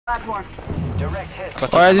Platforms. Direct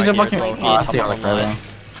hit. Oh, these are fucking. Well. Oh, I see how they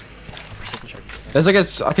There's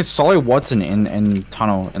like a solid Watson in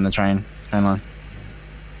tunnel in the train line.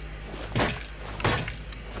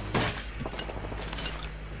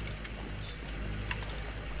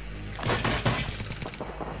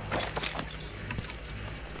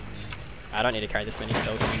 I don't need to carry this many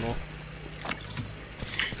cells anymore.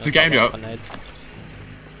 The game up.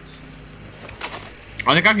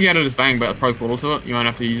 I think I can get it as bang, but I'll probably portal to it. You won't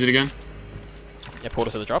have to use it again. Yeah,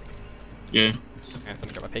 portal to the drop. Yeah. Okay, let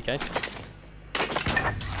me grab my PK.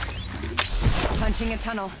 Punching a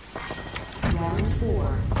tunnel. Round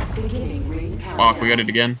 4. Beginning ring countdown. Fuck, we got it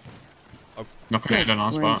again. Oh. Not gonna hit a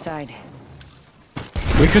nice We're spot. inside.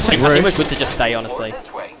 We could take I think we're roof. good to just stay, honestly.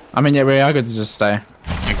 This way. I mean, yeah, we are good to just stay. I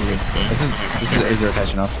think we're good to This is easy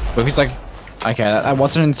rotation off. Because like, okay, that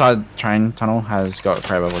Watson inside train tunnel has got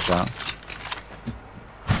Kraber. Watch out.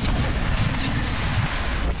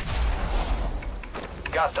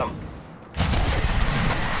 Got them.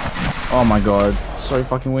 Oh my god, so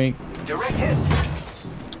fucking weak. Direct hit.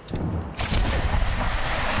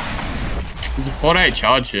 There's a 48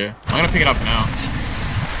 charge here. I'm gonna pick it up now.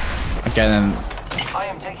 Okay then. I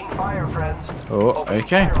am taking fire, friends. Oh, Open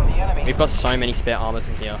okay. fire on the enemy. We've got so many spare armors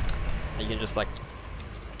in here that you can just like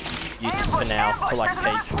use for now to like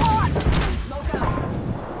peek.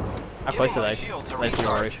 How close are they? Those two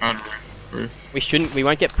are roof. On roof. We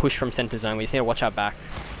won't get pushed from center zone. We just need to watch our back.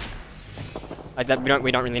 Like that, we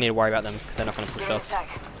don't really need to worry about them because they're not going to push us.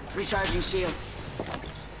 Recharging shields.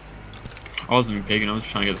 I wasn't even peeking, I was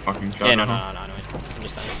just trying to get the fucking charge. Yeah, no. rifle. I'm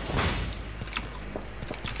just saying.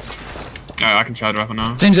 No, I can charge rifle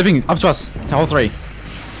now. Team zipping up to us. To hole 3.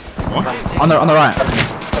 What? On the right.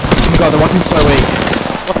 Oh my god, the Watson's so weak.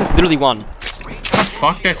 Watson's literally one. What the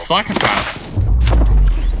fuck? They're psychopaths.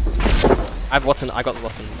 I got Watson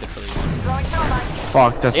literally one.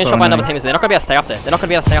 Fuck, that's They're so gonna shot by another annoying. team, so they're not gonna be able to stay up there. They're not gonna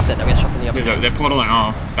be able to stay up there. They'll get shot from the other Yeah, side. they're portaling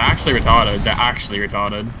off. They're actually retarded. They're actually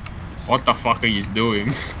retarded. What the fuck are you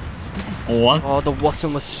doing? What? Oh, the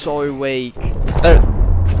Watson was so weak. Wait,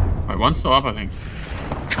 one's still up, I think.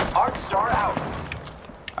 Arc star out.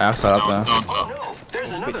 I outside up No, there. no, no. No,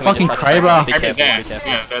 there's another. Fucking Be Kraber. careful, be There.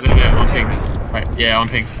 careful. Yeah, they're on ping. Right, yeah, on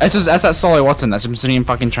ping. That's that solo Watson that's been sitting in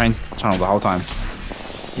fucking train tunnel the whole time. I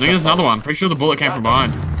think there's another one. Pretty sure the bullet came from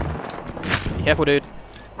behind. Be careful, dude.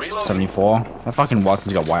 Reloading. 74. That fucking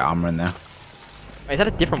Watson's got white armor in there. Wait, is that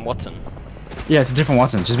a different Watson? Yeah, it's a different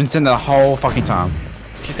Watson. She's been sitting there the whole fucking time.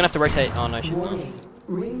 She's gonna have to rotate. Oh no, she's not. Warning.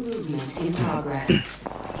 Ring movement in progress.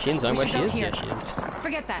 She in zone We where should she go is? here. Yeah, she is.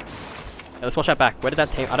 Forget that. Yeah, let's watch that back. Where did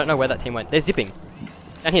that team? I don't know where that team went. They're zipping.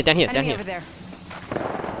 Down here, down here, down Enemy here. over there.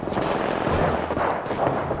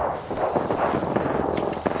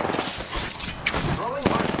 Throwing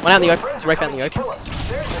arc. One out in the Friends open. are Right out in coming the to open. kill us.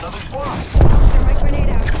 There's another squad. Thermite grenade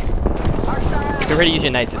out. Arc star out. Feel free to use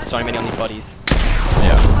your nades. There's so many on these bodies.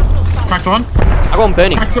 Hostile spot. Cracked one. I got one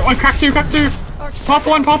burning. Cracked two. Oh, cracked two. Cracked two. Arc Pop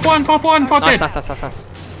one. Pop one. Pop one. Pop Nice, dead. nice, nice, nice, nice.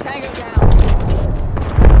 Tango down.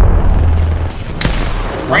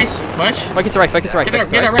 Race. Flash. Focus the right, focus the right, Get that. focus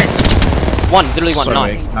the Get that right. race. One, literally one. So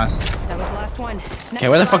Nice. weak. Nice. That was the last one. Okay,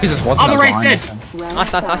 where the fuck is this Watson? Oh, the that's race behind dead. us? Round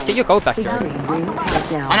Nice, nice, nice. 5. Get your gold back, Jerry. Beginning ring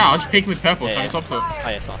countdown. I know. I was peeking with purple. Yeah, Trying yeah. to stop it. Oh,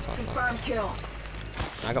 yes, nice, nice, nice. Confirmed kill.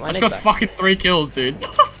 I got my I just nades got back. fucking 3 kills, dude.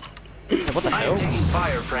 What the I hell? am taking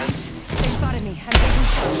fire, friends. They spotted me. I'm taking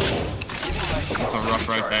shots. That's a rough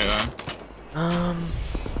rotate though.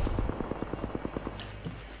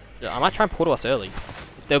 Yeah, I might try and portal us early.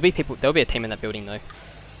 There'll be people. There'll be a team in that building though.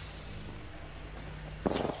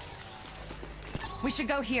 We should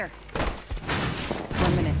go here.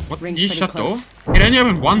 1 minute. What? Ring's You pretty shut close. door? It only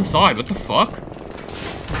opened one side. What the fuck?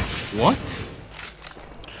 What?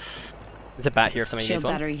 There's a bat here if somebody Shield needs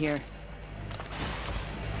one. battery here.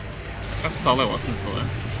 That's solo Watson for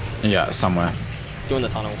it. Yeah, somewhere. Doing the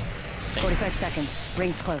tunnel. 45 seconds.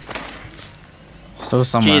 Ring's close. Still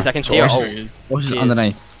somewhere. Jeez, I can see her. There Oh, she is. What's She is.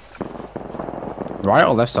 underneath? Right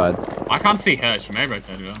or left side? I can't see her. She may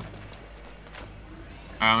rotate her.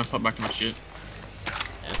 Let's hop back to my shit.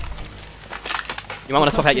 you might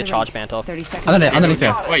want to swap Close out to your the charge ring. mantle. 30 seconds. Underneath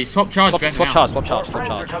there. Wait, swap charge. Swap, back swap now. charge, swap charge, Our swap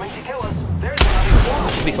friends are charge. coming to kill us. There's another squad.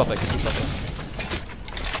 Please swap it, please swap it.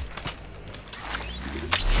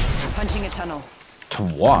 Punching a tunnel. To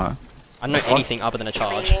what? I don't know anything other than a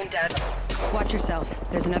charge. Watch yourself.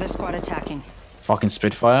 There's another squad attacking. Fucking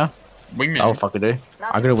Spitfire? Wingman. That would fucking do.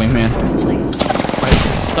 I got a wingman. In place.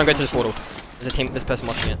 Just don't go to this portal. There's a team, this person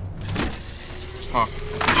watching it. Fuck.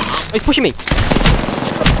 Oh, he's pushing me!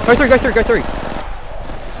 Go through, go through, go through!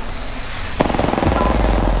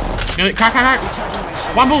 Crack, crack, crack. Recharging my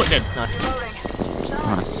shield. One bullet dead. Nice.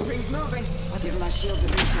 Nice. Ring's moving. I'll give my shield a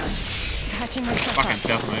recharge. Patching myself Fucking up.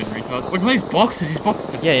 stealth mode retards. Look at these boxes. These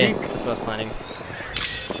boxes are Yeah, sick. yeah. That's what I was planning.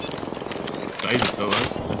 Save it still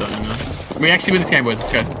though. I don't even know. We actually win this game, boys.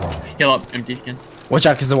 Let's go. Heal up. Empty again. Watch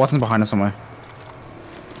out, because the Watson's behind us somewhere.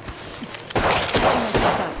 Patching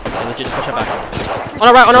myself up. Yeah, legit, just watch our back. On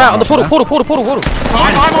our right, on the portal.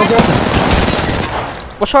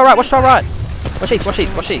 Watch to our right, watch to our right. Watch east.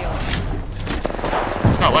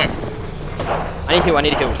 No, left. I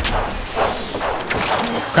need a heal.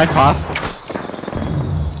 Crack path.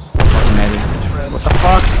 Fucking native. What the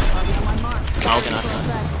fuck?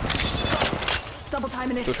 Double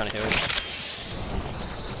timing it. Still trying to heal.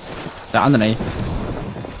 They're underneath.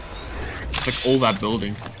 It's like all that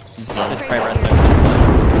building. This is, There's prey rest there.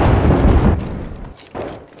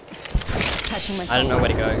 Patching myself I don't know up. where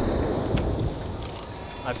to go.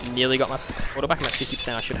 I've nearly got my portal back. I'm at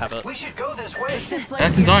 50%. I should have it. We should go this way. This place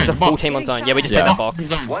that's in zone. There's a The full box. team on zone. Yeah, we just Yeah. take that Box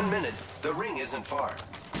box. in zone. 1 minute. The ring isn't far.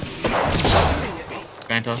 Shooting at me.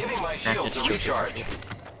 Fanta. Giving my shields a It's recharge.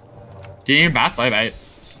 Do you need bats? I have 8.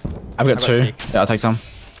 I've got got 2. 6. Yeah, I'll take some.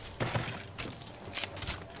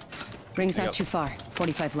 Ring's Yep. not too far.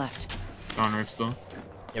 45 left. On roof still.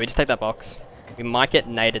 Yeah, we just take that box. We might get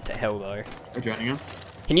naded to hell though. They're joining us.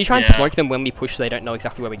 Can you try and Yeah. smoke them when we push so they don't know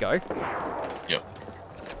exactly where we go? Yep.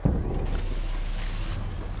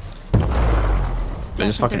 They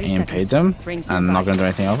just Less than fucking 30 EMP'd seconds. them Rings and nearby. not gonna do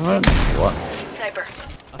anything off of it? What? Sniper.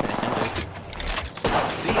 Okay, can do.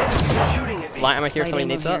 The enemy's shooting at me. Light ammo here if Light somebody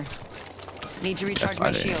ammo needs here. that. Need to recharge Yes, my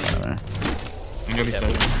I do. shields. I'm gonna be Yep.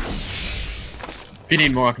 safe. If you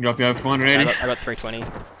need more, I can drop you over 480. I got 320. 10.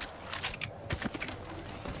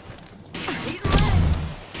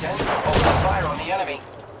 Open fire on the enemy.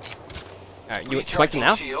 Alright, you smoke them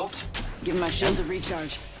now? Shields. Give my shields a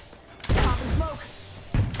recharge.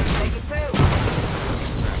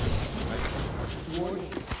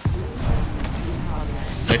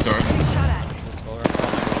 They saw it. Shot at.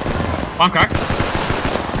 One crack.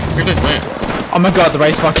 Look at this lit. Oh my god, the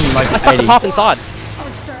race fucking like I stuck the 80. path inside.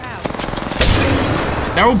 Arcstar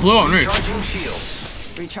out. They're all blue on roof. Charging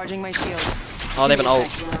shields. Recharging my shields. Oh, they have an ult.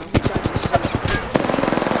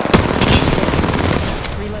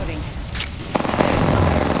 Reloading.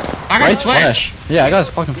 That Race guy's flash. flash. Yeah, I got his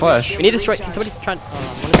fucking flash. We need to straight. Can somebody try and.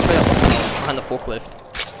 Want to straight up behind the forklift?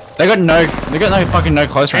 They got no fucking no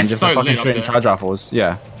close range if so they're fucking lit up shooting there. charge rifles.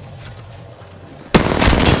 Yeah.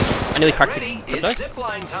 I nearly cracked Ready? the It's crypto.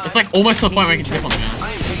 zipline time. It's like almost to the point where we can zip on them now.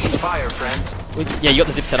 I am taking fire, friends. Yeah, you got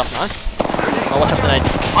the zip set up nice. Oh, watch out for the nade.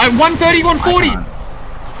 I 130, 140! I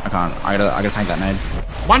can't. I gotta tank that nade.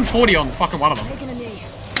 140 on fucking one of them.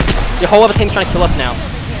 Your whole other team's trying to kill us now.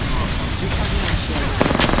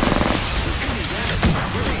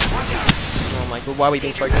 Oh my god, why are we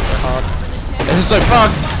being focused so hard? This is so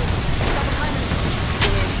fucked.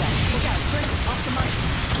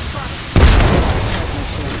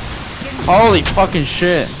 Holy fucking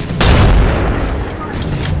shit.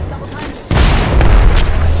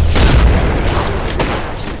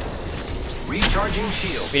 Recharging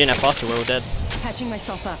shields. We didn't have faster, we were all dead. Patching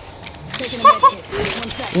myself up. Taking a med kit. 1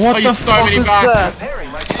 sec. What Oh, you the so fuck many is backs. that?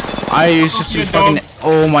 Repairing my damage. I used to use Good fucking dogs.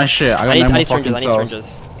 all my shit. I got I need no more syringes, fucking I need cells.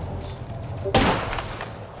 syringes.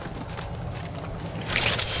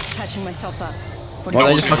 Patching myself up. Well,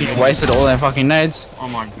 they just fucking wasted all their fucking nades. Oh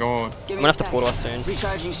my god. I'm gonna have to portal us soon.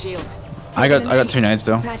 Recharging shields. I got 2 nades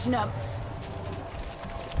still. Patching up.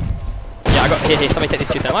 Yeah, I got here, somebody take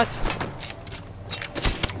these 2 thermites.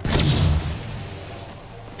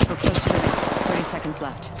 We're close to the ring. 30 seconds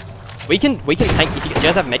left. We can tank if you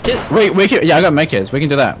guys have medkit. Wait, we can. Yeah, I got medkits. We can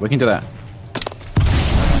do that. We can do that. Go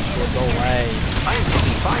away. I am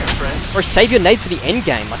taking fire, friends. Or save your nades for the end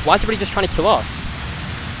game. Like, why is everybody just trying to kill us?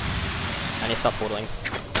 I need to stop portaling.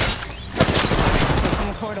 Placing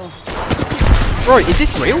a portal. Bro, is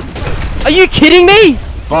this real? Are you kidding me?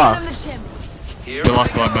 Fuck. Here. The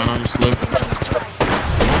last blood, man. I just live.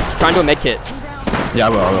 Try and do a medkit. Yeah, I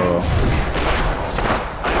will.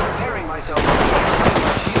 Repairing myself. Giving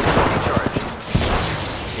my shields a recharge.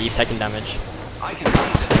 Yeah, you've taken damage. I can see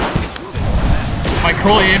that the enemy's moving fast. My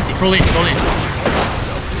crawl empty. Crawl in.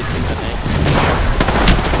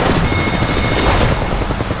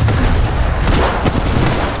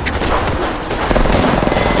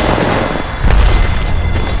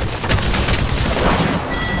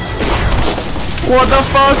 What the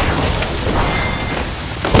fuck?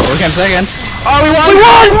 We came second. Oh, we won! We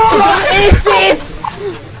won! What is this?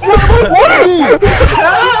 What?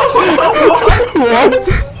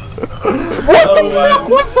 What the fuck?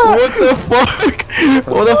 What's that? What the fuck?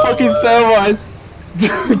 What the fucking thermites?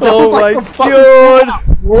 Dude, that was like the fucking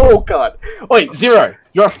Whoa, cunt. Wait, Zero,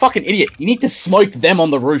 you're a fucking idiot. You need to smoke them on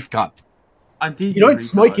the roof, cunt. I did. You don't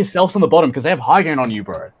smoke yourselves on the bottom because they have high ground on you,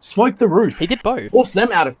 bro. Smoke the roof. He did both. Force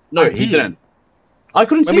them out of. No, he did. didn't. I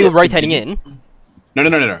couldn't When see we it. were rotating Did you- in,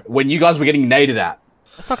 No. When you guys were getting naded at,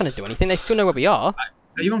 that's not gonna do anything. They still know where we are.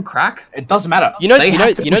 Are you on crack? it doesn't matter. You know, They you know,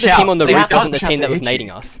 have to you know push the out. team on the They roof have to wasn't the push out team to that was hit you.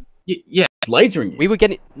 nading us. Yeah. Lasering you. We were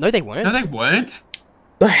getting. No, they weren't. No, they weren't.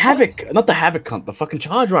 The Havoc, not the Havoc cunt, the fucking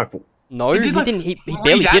charge rifle. No, He he did, like, didn't. He 3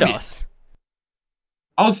 barely did damage. us.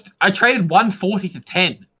 I traded 140 to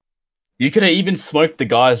 10. You could have even smoked the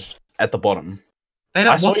guys at the bottom. They I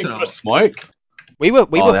don't saw want you to. put a smoke. We were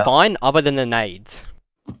Oh, yeah. fine, other than the nades.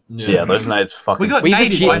 Yeah, those nades fucking. We got We naded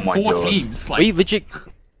legit- by Oh my 4 God. teams. Like,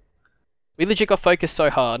 We legit got focused so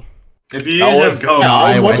hard. If you That end was- up going, Yeah,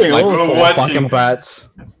 I I was wasted like watching- we're 4 watching. fucking bats.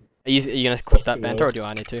 Are you gonna clip that banter, or do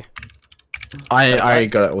I need to? I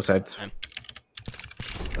got it all saved.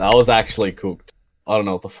 That was actually cooked. I don't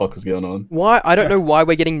know what the fuck was going on. Why? I don't know why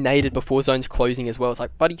we're getting naded before zones closing as well. It's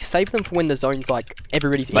like, buddy, save them for when the zone's like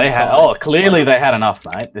everybody's They inside. had. Oh, clearly they had enough,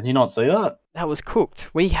 mate. Did you not see that? That was cooked.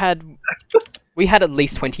 We had at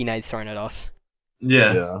least 20 nades thrown at us.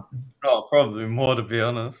 yeah. Oh, probably more to be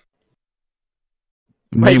honest.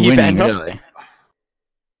 Wait, Me you winning, banned up? really.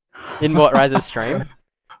 In what Rise's stream?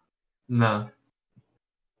 No.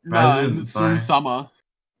 no, President, through fine. summer.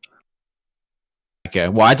 Okay,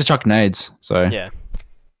 well, I had to chuck nades, so Yeah.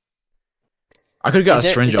 I could have got Is a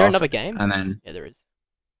there, syringe is there off, another game? and then Yeah, there is.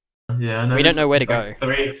 Yeah, I know We don't this- know where to like,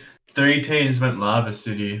 go. Three teams went Lava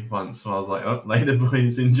City once, so I was like, oh, later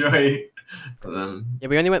boys, enjoy. But then, Yeah,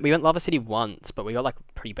 we went Lava City once, but we got like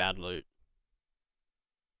pretty bad loot.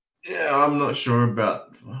 yeah, I'm not sure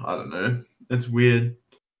about. I don't know. It's weird.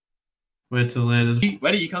 Where to land is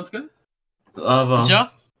Where do you cunts go? lava.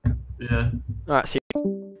 Sure. Yeah. Alright, see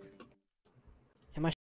you.